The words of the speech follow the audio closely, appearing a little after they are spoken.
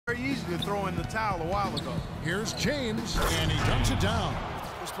Very easy to throw in the towel a while ago. Here's James, and he dunks it down.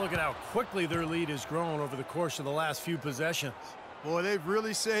 Just look at how quickly their lead has grown over the course of the last few possessions. Boy, they've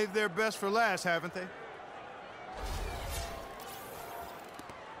really saved their best for last, haven't they?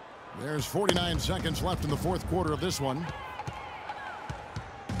 There's 49 seconds left in the fourth quarter of this one.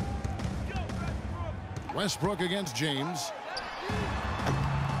 Westbrook against James.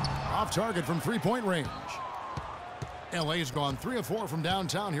 Off target from three-point range. LA's gone 3 of 4 from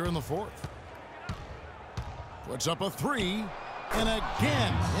downtown here in the fourth. Puts up a three, and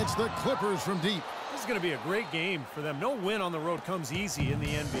again, it's the Clippers from deep. This is going to be a great game for them. No win on the road comes easy in the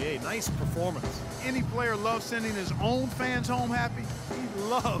NBA. Nice performance. Any player loves sending his own fans home happy. He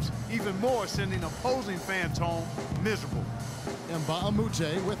loves even more sending opposing fans home miserable. Mbah a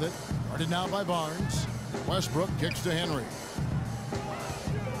Moute with it. Guarded now by Barnes. Westbrook kicks to Henry.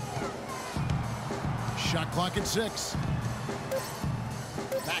 Shot clock at 6.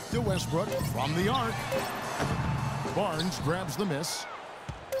 Back to Westbrook from the arc. Barnes grabs the miss.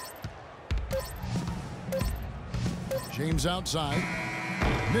 James outside.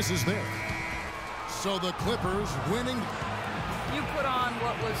 Misses there. So the Clippers winning. You put on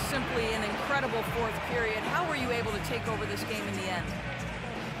what was simply an incredible fourth period. How were you able to take over this game in the end?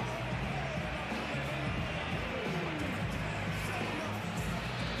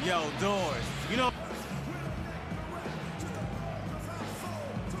 Yo, Doors, you know...